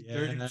 dusty,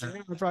 dirty. I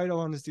probably don't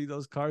want to see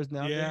those cars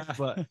nowadays,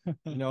 but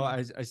you know,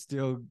 I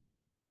still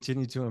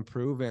continue to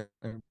improve and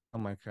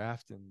on my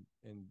craft, and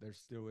they're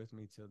still with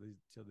me till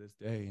this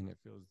day, and it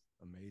feels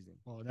amazing.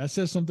 Well, that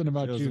says something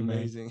about you,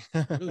 amazing.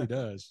 Man. It really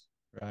does.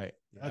 Right.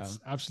 That's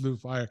absolute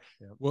fire.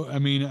 Yep. Well, I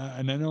mean,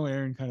 and I know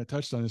Aaron kind of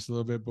touched on this a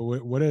little bit, but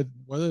what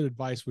other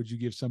advice would you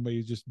give somebody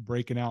who's just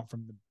breaking out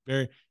from the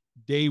very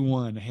day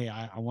one? Hey,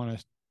 I want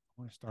to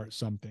start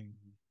something.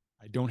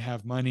 I don't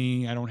have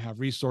money. I don't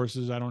have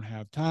resources. I don't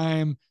have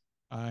time.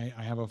 I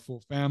have a full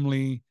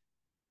family.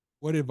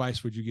 What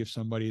advice would you give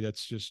somebody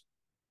that's just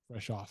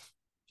fresh off?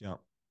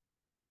 Jump.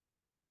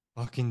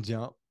 Fucking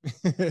jump.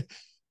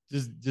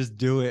 just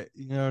do it.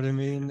 You know what I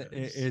mean?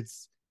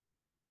 It's,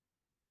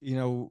 you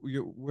know,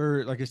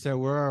 we're, like I said,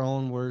 we're our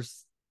own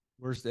worst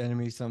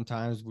enemy.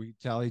 Sometimes we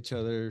tell each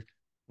other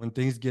when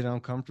things get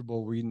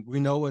uncomfortable, we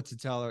know what to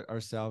tell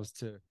ourselves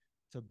to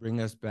bring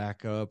us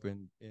back up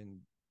and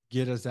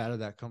get us out of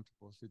that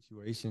comfortable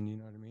situation. You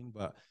know what I mean?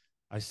 But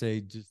I say,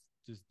 just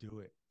do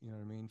it. You know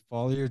what I mean?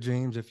 Follow your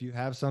dreams. If you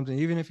have something,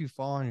 even if you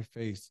fall on your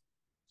face,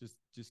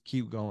 just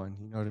keep going.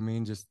 You know what I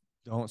mean? Just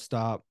don't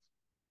stop.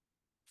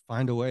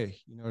 Find a way.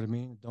 You know what I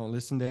mean? Don't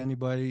listen to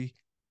anybody.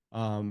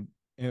 And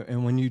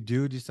when you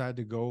do decide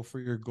to go for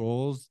your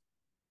goals,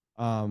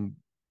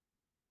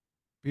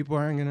 people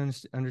aren't going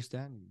to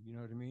understand you. You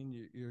know what I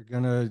mean? You're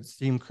going to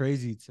seem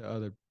crazy to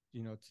other,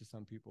 you know, to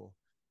some people.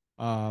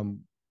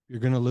 You're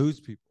going to lose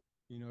people.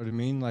 You know what I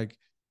mean? Like,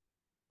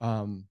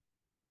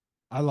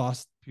 I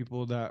lost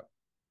people that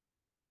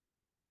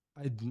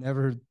I'd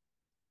never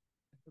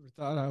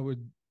thought I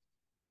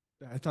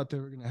thought they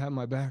were going to have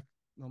my back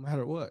no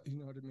matter what. You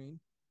know what I mean?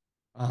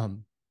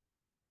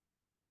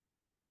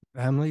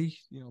 Family,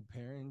 you know,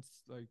 parents,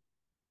 like,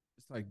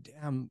 it's like,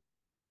 damn,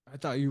 I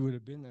thought you would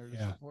have been there to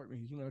support me,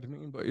 you know what I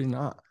mean? But you're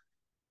not,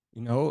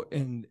 you know,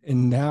 and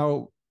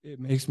now it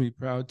makes me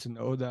proud to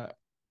know that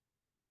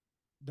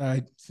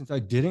since I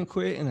didn't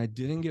quit and I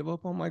didn't give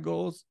up on my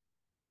goals,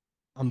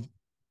 I'm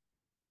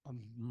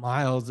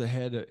miles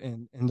ahead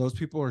and those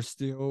people are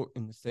still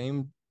in the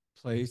same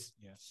place,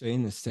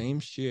 saying the same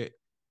shit,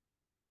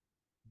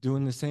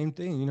 doing the same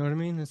thing, you know what I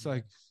mean? It's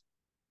like,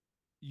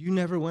 you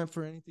never went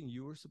for anything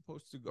you were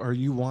supposed to or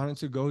you wanted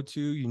to go to.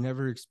 You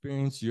never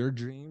experienced your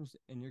dreams,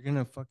 and you're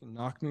gonna fucking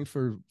knock me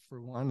for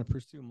wanting to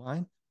pursue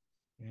mine.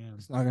 Damn.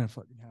 It's not gonna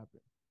fucking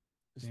happen.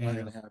 It's not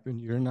gonna happen.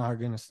 You're not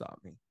gonna stop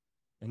me.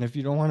 And if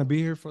you don't want to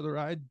be here for the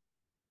ride,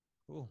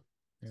 cool.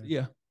 See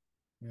ya.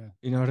 Yeah.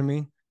 You know what I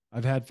mean?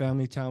 I've had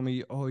family tell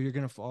me, "Oh, you're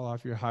gonna fall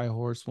off your high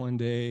horse one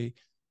day.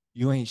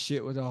 You ain't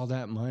shit with all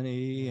that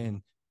money,"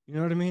 and you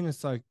know what I mean?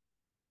 It's like,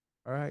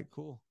 all right,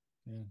 cool.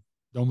 Yeah.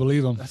 Don't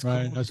believe them, That's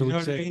right? cool. That's what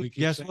we say. I mean? We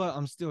Guess what?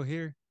 I'm still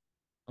here.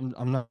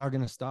 I'm not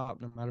gonna stop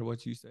no matter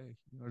what you say.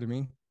 You know what I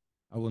mean?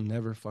 I will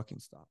never fucking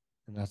stop.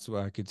 And that's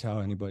what I could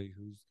tell anybody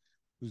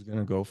who's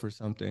gonna go for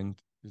something,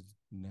 is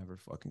never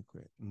fucking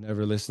quit.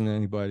 Never listen to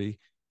anybody.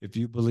 If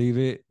you believe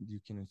it, you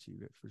can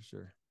achieve it for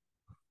sure.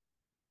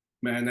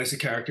 Man, that's the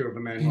character of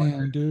a man.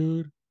 Damn,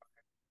 dude.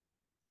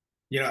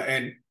 You know,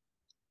 and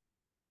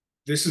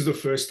this is the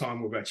first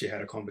time we've actually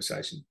had a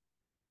conversation.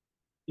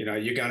 You know,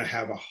 you're going to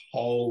have a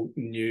whole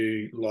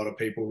new lot of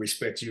people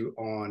respect you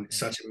on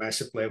such a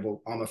massive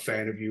level. I'm a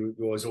fan of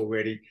yours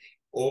already,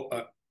 or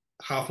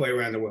halfway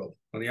around the world,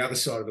 on the other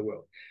side of the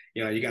world.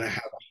 You know, you're going to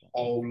have a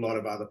whole lot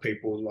of other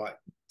people like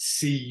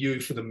see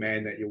you for the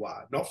man that you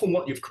are, not from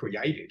what you've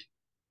created,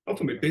 not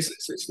from a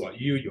business. It's like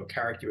you, your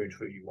character, and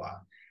who you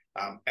are.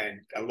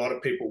 And a lot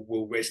of people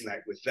will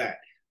resonate with that.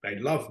 They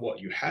love what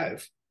you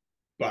have,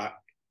 but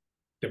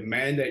the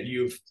man that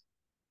you've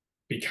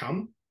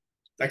become,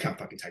 they can't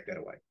fucking take that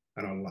away.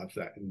 And I love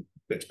that. And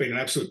it's been an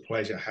absolute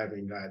pleasure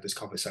having this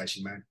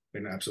conversation, man.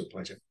 Been an absolute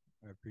pleasure.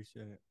 I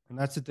appreciate it. And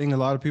that's the thing. A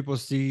lot of people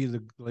see the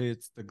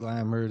glitz, the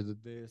glamour, the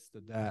this,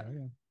 the that.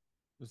 Yeah.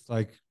 It's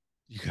like,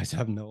 you guys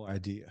have no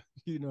idea.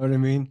 You know what I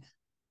mean?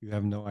 You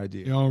have no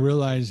idea. You don't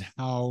realize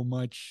how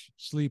much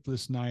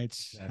sleepless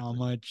nights, how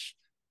much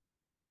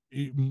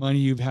money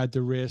you've had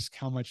to risk,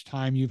 how much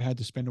time you've had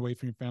to spend away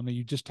from your family.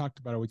 You just talked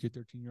about it with your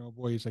 13-year-old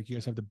boy. It's like you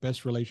guys have the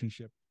best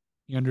relationship.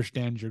 He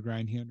understands your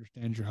grind. He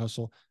understands your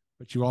hustle,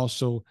 but you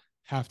also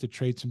have to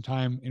trade some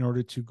time in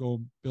order to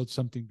go build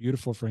something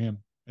beautiful for him.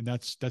 And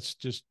that's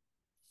just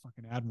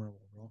fucking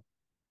admirable, bro.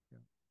 Yeah,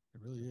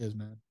 it really is,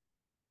 man.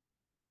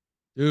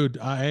 Dude,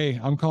 hey,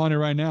 I'm calling it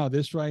right now.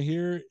 This right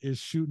here is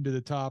shooting to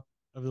the top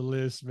of the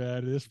list,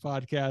 man. This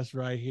podcast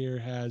right here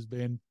has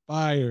been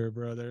fire,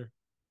 brother.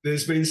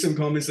 There's been some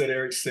comments that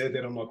Eric said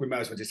that I'm like, we might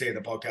as well just end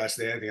the podcast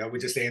there. You know, we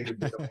just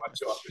ended with a one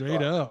shot.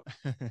 Straight up.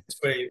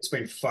 It's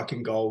been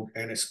fucking gold,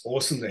 and it's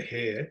awesome to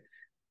hear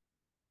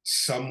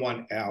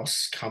someone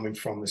else coming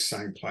from the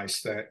same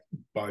place that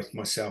both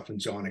myself and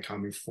John are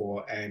coming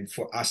for, and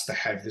for us to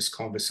have this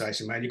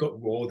conversation, man. You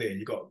got raw there,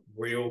 you got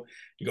real,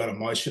 you got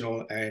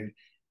emotional, and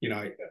you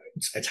know,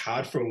 it's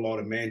hard for a lot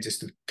of men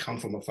just to come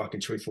from a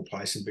fucking truthful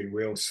place and be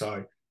real.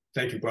 So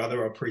thank you,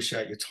 brother. I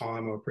appreciate your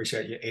time. I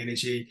appreciate your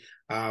energy.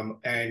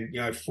 And,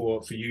 you know,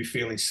 for you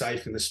feeling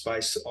safe in the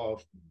space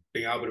of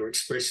being able to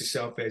express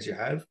yourself as you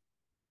have,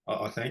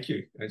 I thank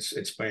you.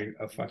 It's been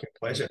a fucking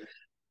pleasure.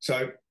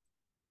 So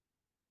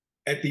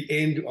at the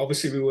end,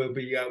 obviously we will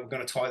be, we're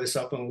going to tie this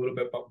up in a little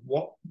bit, but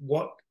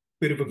what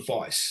bit of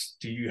advice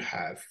do you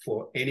have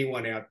for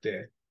anyone out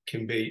there?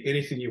 Can be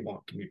anything you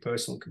want, can be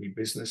personal, can be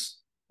business.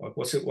 Like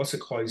what's a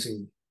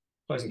closing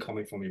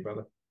comment from you,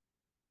 brother?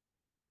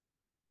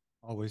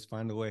 Always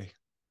find a way.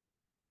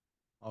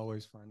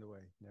 Always find a way.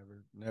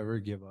 Never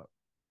give up.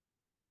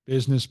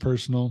 Business,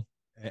 personal,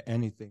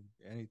 anything.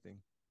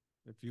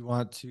 If you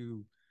want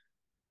to,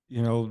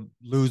 you know,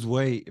 lose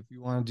weight, if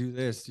you want to do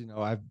this, you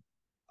know,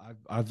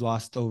 I've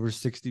lost over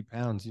 60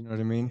 pounds. You know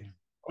what I mean?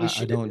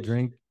 I don't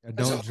drink. I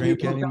don't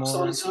drink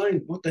anymore.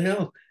 What the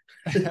hell?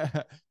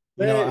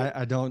 No,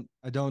 I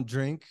don't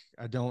drink.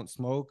 I don't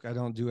smoke. I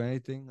don't do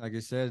anything. Like I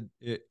said,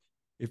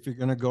 if you're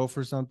gonna go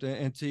for something,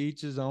 and to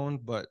each his own,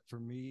 but for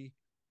me,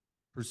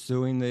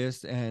 pursuing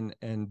this and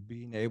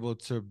being able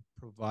to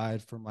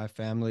provide for my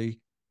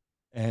family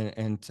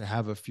and to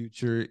have a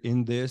future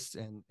in this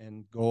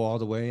and go all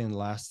the way and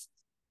last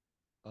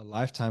a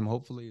lifetime,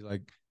 hopefully,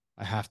 like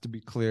I have to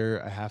be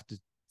clear. I have to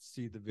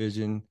see the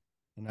vision,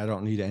 and I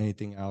don't need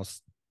anything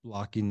else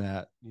blocking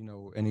that, you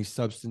know, any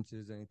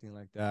substances, anything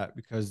like that,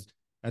 because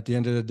at the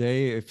end of the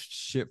day, if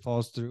shit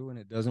falls through and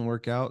it doesn't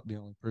work out, the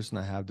only person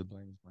I have to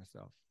blame is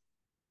myself.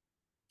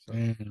 So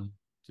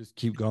just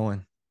keep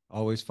going.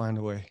 Always find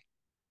a way.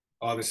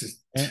 Oh, this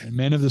is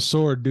men of the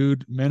sword,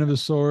 dude. Men of the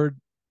sword.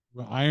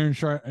 Well, iron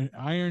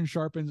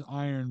sharpens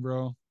iron,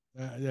 bro.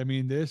 I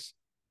mean, this.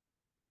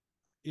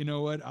 You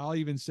know what? I'll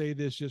even say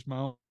this, just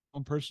my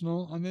own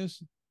personal on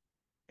this.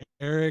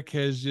 Eric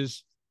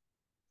has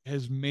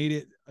made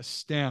it a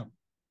stamp.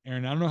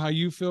 Aaron, I don't know how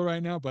you feel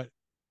right now, but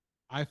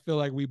I feel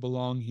like we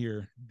belong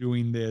here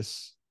doing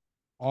this,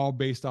 all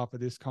based off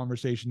of this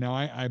conversation. Now,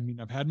 I mean,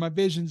 I've had my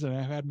visions and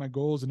I've had my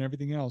goals and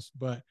everything else,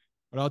 but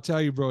I'll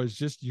tell you, bro, it's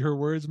just your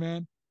words,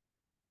 man.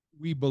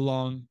 We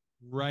belong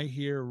right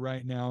here,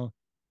 right now,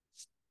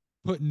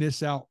 putting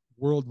this out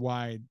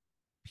worldwide.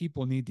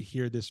 People need to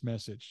hear this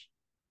message.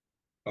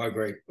 I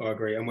agree.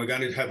 And we're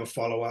going to have a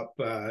follow-up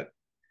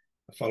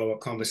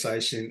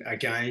conversation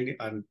again.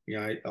 And, you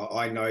know,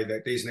 I know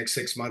that these next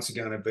 6 months are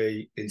going to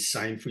be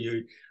insane for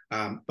you.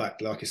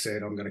 But like I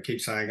said, I'm going to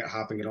keep saying it,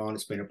 harping it on.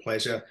 It's been a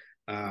pleasure.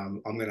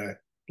 I'm going to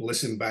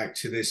listen back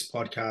to this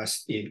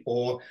podcast in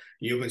awe.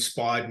 You've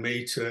inspired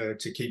me to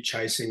keep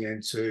chasing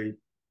and to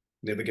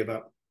never give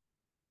up.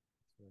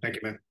 Thank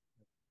you, man.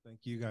 Thank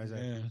you, guys. I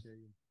appreciate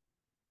you.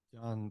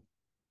 John,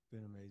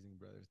 been amazing,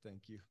 brother.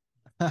 Thank you.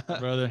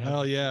 Brother,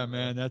 hell yeah,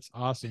 man. That's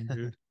awesome,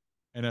 dude.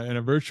 And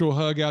a virtual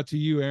hug out to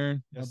you,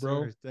 Aaron. Yes,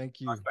 bro. Sir. Thank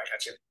you.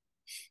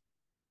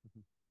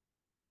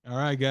 All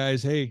right,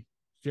 guys. Hey,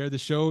 share the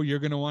show. You're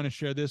going to want to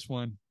share this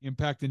one.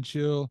 Impact and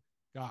chill.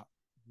 Got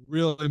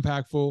real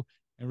impactful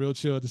and real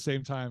chill at the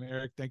same time.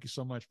 Eric, thank you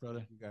so much,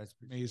 brother. You guys,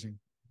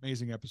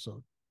 amazing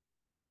episode.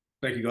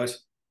 Thank you, guys.